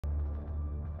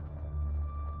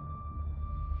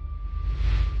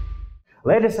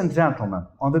Ladies and gentlemen,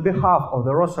 on the behalf of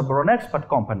the Rosaboronexport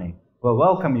company, we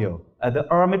welcome you at the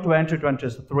Army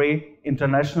 2023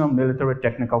 International Military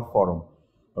Technical Forum.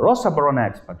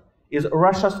 Rosaboronexport is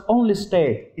Russia's only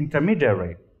state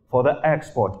intermediary for the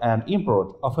export and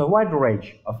import of a wide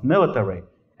range of military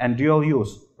and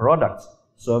dual-use products,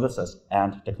 services,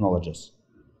 and technologies.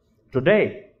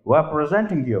 Today, we are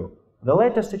presenting you the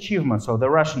latest achievements of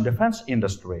the Russian defense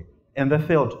industry in the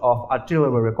field of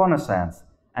artillery reconnaissance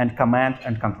and command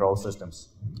and control systems.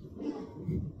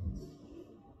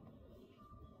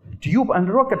 Tube and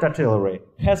rocket artillery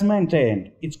has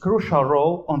maintained its crucial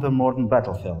role on the modern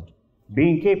battlefield,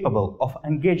 being capable of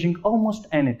engaging almost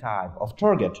any type of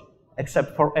target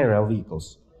except for aerial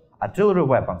vehicles. Artillery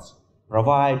weapons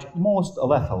provide most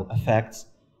lethal effects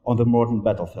on the modern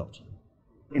battlefield.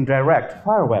 Indirect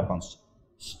fire weapons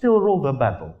still rule the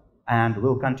battle and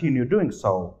will continue doing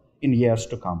so in years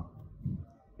to come.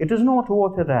 It is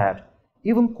noteworthy that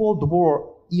even Cold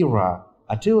War era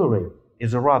artillery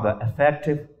is rather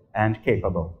effective and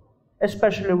capable,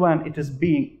 especially when it is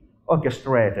being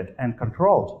orchestrated and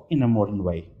controlled in a modern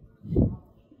way.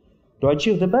 To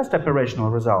achieve the best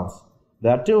operational results, the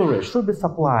artillery should be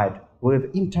supplied with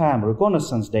in-time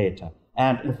reconnaissance data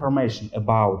and information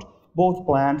about both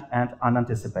planned and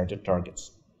unanticipated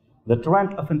targets. The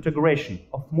trend of integration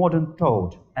of modern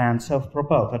towed and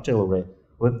self-propelled artillery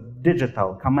with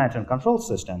digital command and control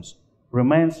systems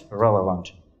remains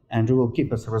relevant and will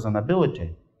keep its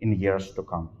reasonability in years to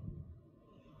come.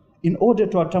 In order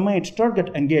to automate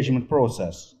target engagement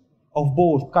process of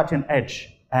both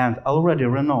cutting-edge and already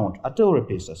renowned artillery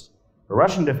pieces, the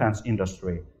Russian defense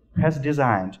industry has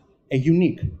designed a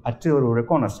unique artillery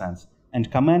reconnaissance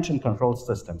and command and control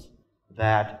systems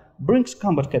that brings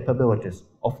combat capabilities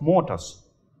of mortars,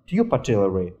 tube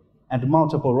artillery, and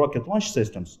multiple rocket launch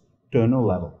systems to a new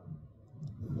level.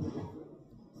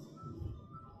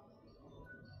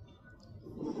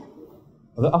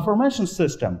 The aforementioned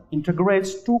system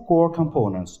integrates two core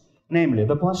components, namely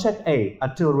the Planchette A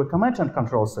artillery command and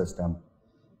control system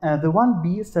and the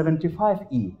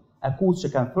 1B75E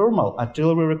acoustic and thermal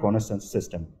artillery reconnaissance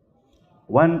system.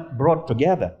 When brought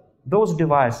together, those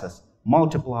devices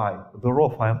multiply the raw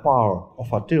firepower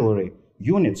of artillery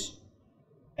units,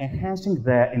 enhancing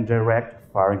their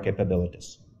indirect firing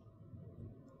capabilities.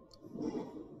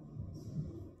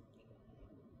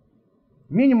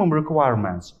 Minimum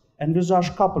requirements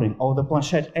envisage coupling of the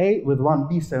Planchette A with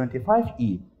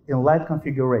 1B75E in light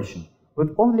configuration,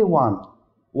 with only one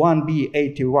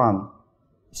 1B81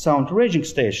 sound ranging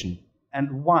station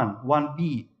and one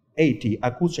 1B80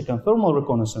 acoustic and thermal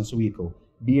reconnaissance vehicle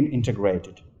being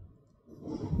integrated.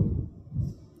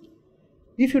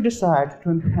 If you decide to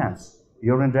enhance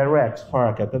your indirect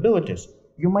fire capabilities,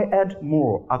 you may add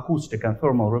more acoustic and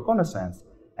thermal reconnaissance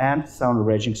and sound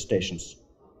ranging stations.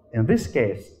 In this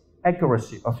case,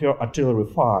 accuracy of your artillery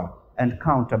fire and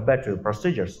counter-battery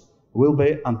procedures will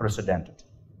be unprecedented.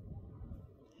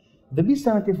 The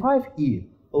B75E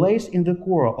lays in the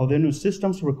core of the new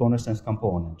system's reconnaissance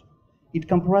component. It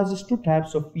comprises two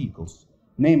types of vehicles,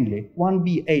 namely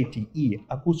 1B80E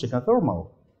acoustic and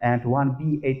thermal and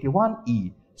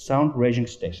 1B81E sound ranging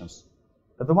stations.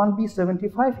 The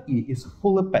 1B75E is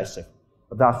fully passive,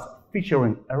 thus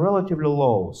featuring a relatively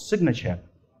low signature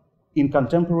in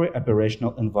contemporary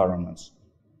operational environments.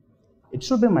 It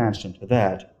should be mentioned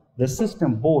that the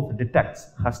system both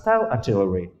detects hostile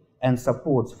artillery and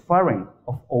supports firing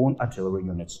of own artillery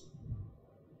units.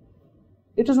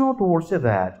 It is noteworthy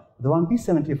that the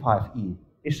 1B75E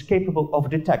is capable of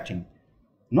detecting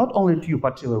not only tube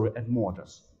artillery and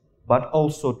mortars, but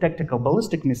also tactical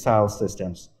ballistic missile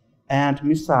systems and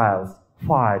missiles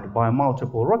fired by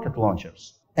multiple rocket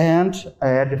launchers and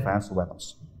air defense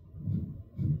weapons.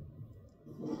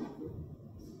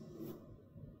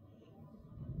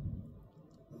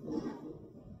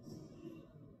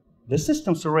 The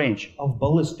system's range of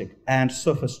ballistic and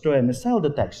surface-to-air missile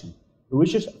detection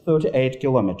reaches 38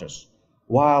 kilometers,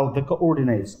 while the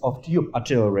coordinates of tube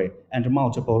artillery and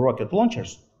multiple rocket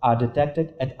launchers are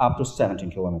detected at up to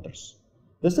 17 kilometers.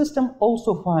 The system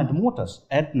also finds mortars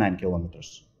at 9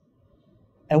 kilometers.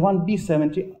 A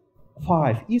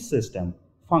 1B75E system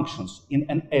functions in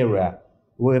an area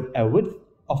with a width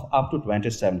of up to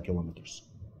 27 kilometers.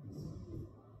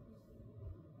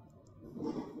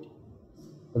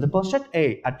 The Planchette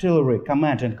A artillery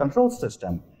command and control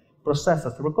system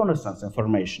processes reconnaissance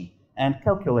information and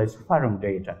calculates firing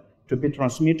data to be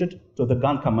transmitted to the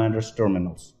gun commander's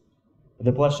terminals.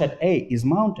 The Planchette A is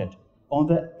mounted on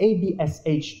the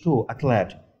ABSH-2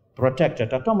 Athlete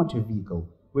protected automotive vehicle,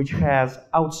 which has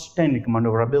outstanding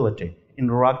maneuverability in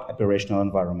rugged operational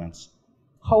environments.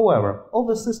 However, all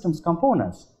the system's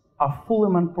components are fully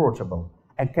man-portable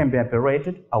and can be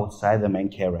operated outside the main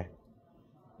carrier.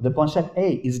 The Planchette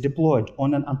A is deployed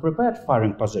on an unprepared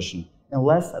firing position in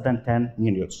less than 10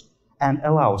 minutes and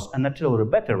allows an artillery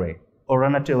battery or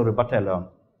an artillery battalion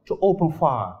to open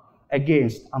fire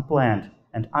against unplanned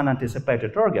and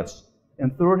unanticipated targets in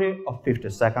 30 or 50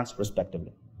 seconds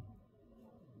respectively.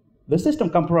 The system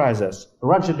comprises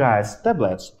ruggedized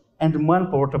tablets and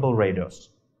man-portable radios.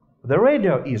 The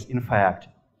radio is, in fact,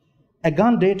 a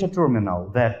gun data terminal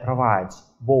that provides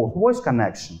both voice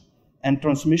connection and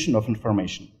transmission of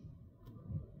information.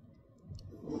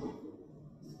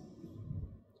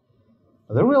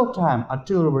 The real-time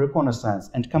artillery reconnaissance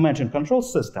and command and control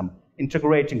system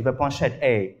integrating the Planchette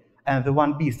A and the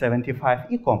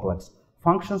 1B75E complex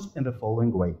functions in the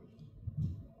following way.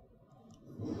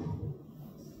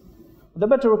 The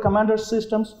Battery Commander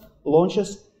Systems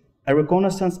launches a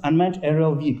reconnaissance unmanned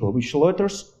aerial vehicle which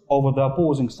loiters over the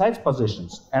opposing side's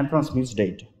positions and transmits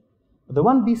data. The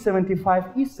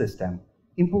 1B75E system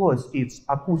employs its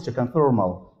acoustic and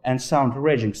thermal and sound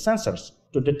ranging sensors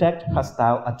to detect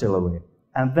hostile artillery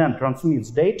and then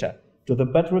transmits data to the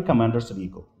Battery Commander's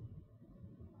vehicle.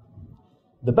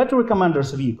 The Battery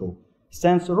Commander's vehicle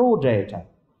sends raw data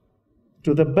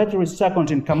to the battery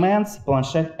second-in-command's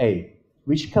Planchette A,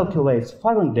 which calculates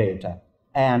firing data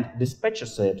and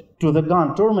dispatches it to the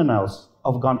gun terminals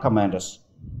of gun commanders.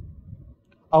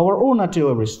 Our own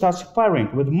artillery starts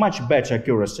firing with much better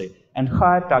accuracy and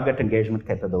higher target engagement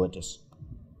capabilities.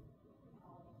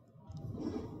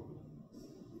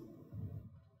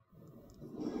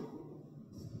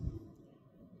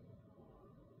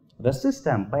 The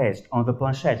system based on the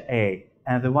Planchette A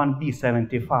and the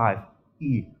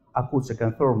 1B75E acoustic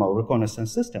and thermal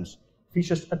reconnaissance systems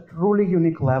features a truly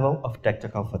unique level of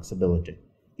tactical flexibility.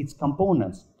 Its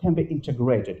components can be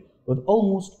integrated with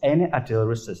almost any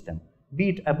artillery system, be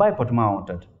it a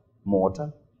bipod-mounted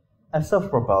mortar, a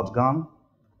self-propelled gun,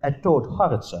 a towed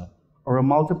howitzer, or a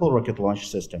multiple rocket launch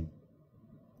system.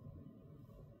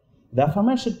 The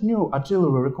aforementioned new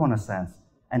artillery reconnaissance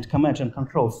and command and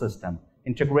control system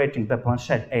integrating the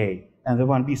Planchette A and the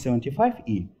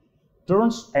 1B75E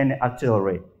turns any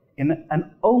artillery in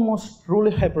an almost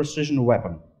truly high-precision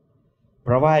weapon,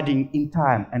 providing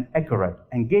in-time and accurate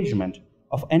engagement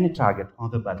of any target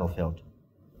on the battlefield.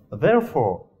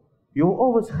 Therefore, you will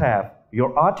always have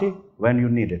your ARTI when you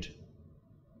need it.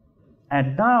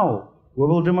 And now we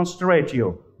will demonstrate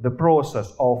you the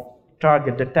process of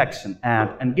target detection and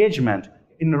engagement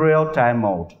in real-time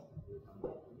mode.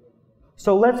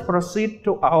 So let's proceed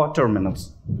to our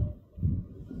terminals.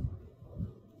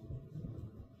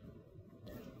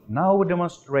 Now we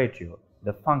demonstrate you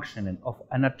the functioning of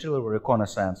an artillery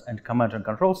reconnaissance and command and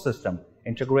control system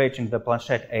integrating the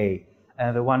Planchette A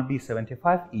and the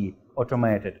 1B75E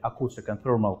automated acoustic and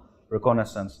thermal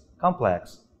reconnaissance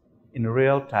complex in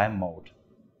real-time mode.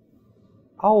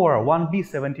 Our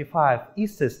 1B75E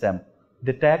system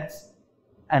detects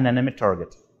an enemy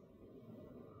target.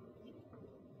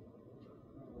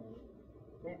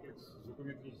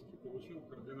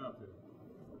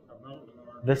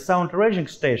 The sound ranging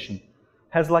station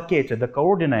has located the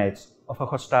coordinates of a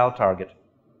hostile target.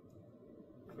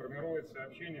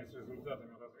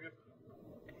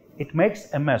 It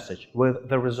makes a message with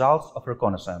the results of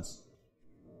reconnaissance.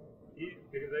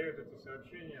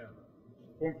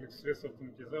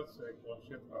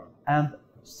 And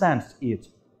sends it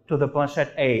to the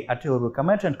Planchette A artillery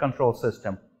command and control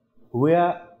system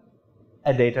via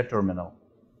a data terminal.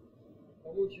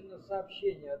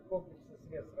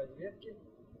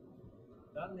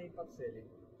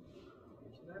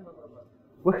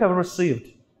 We have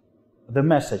received the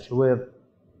message with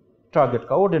target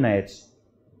coordinates.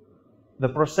 The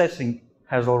processing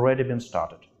has already been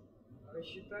started.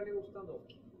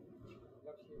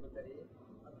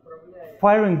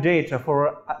 Firing data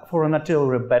for an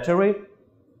artillery battery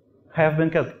have been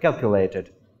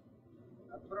calculated.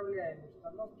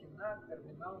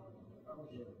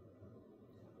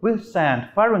 We send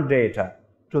firing data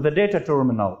to the data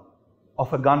terminal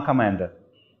of a gun commander.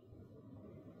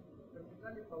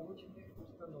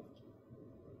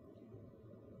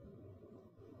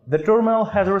 The terminal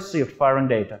has received firing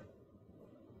data.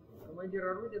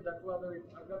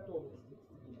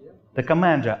 The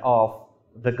commander of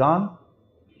the gun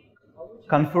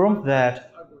confirmed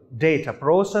that data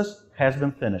process has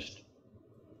been finished.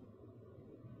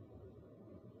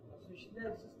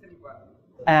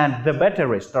 And the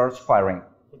battery starts firing.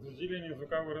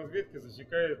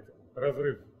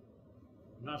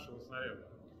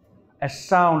 A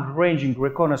sound ranging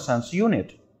reconnaissance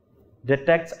unit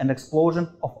detects an explosion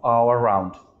of our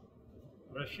round.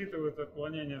 рассчитывает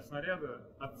отклонение снаряда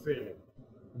от цели.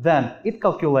 Then it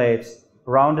calculates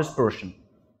round dispersion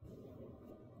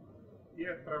И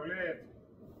отправляет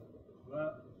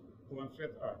на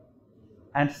планшет А.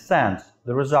 and sends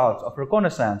the results of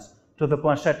reconnaissance to the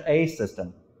Planchet A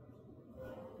system.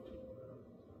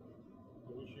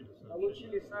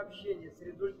 Получили сообщение с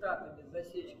результатами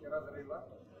засечки разрыва.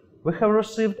 We have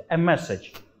received a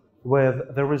message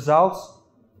with the results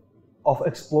of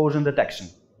explosion detection.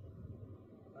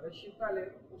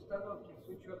 Рассчитали установки с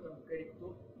учетом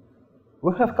корректур.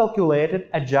 We have calculated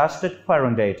adjusted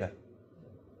firing data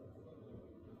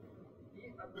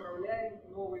И отправляем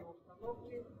новые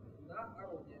установки на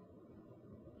орудие.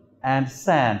 and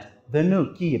send the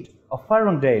new kit of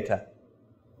firing data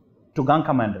to gun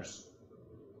commanders.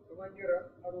 Командир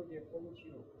орудия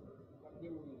получил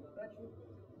огневую задачу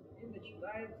и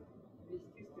начинает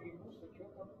вести стрельбу с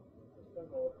учетом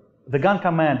установок. The gun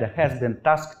commander has been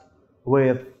tasked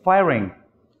with firing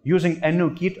using a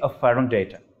new kit of firing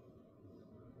data.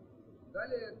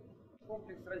 Далее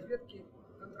комплекс разведки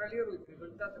контролирует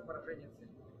результаты поражения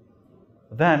цели.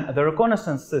 Then the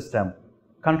reconnaissance system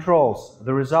controls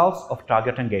the results of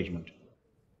target engagement.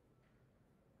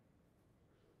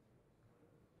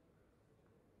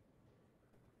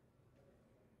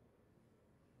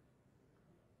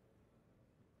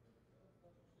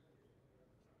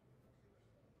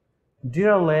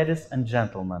 Dear ladies and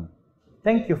gentlemen,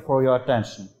 thank you for your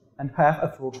attention and have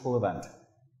a fruitful event.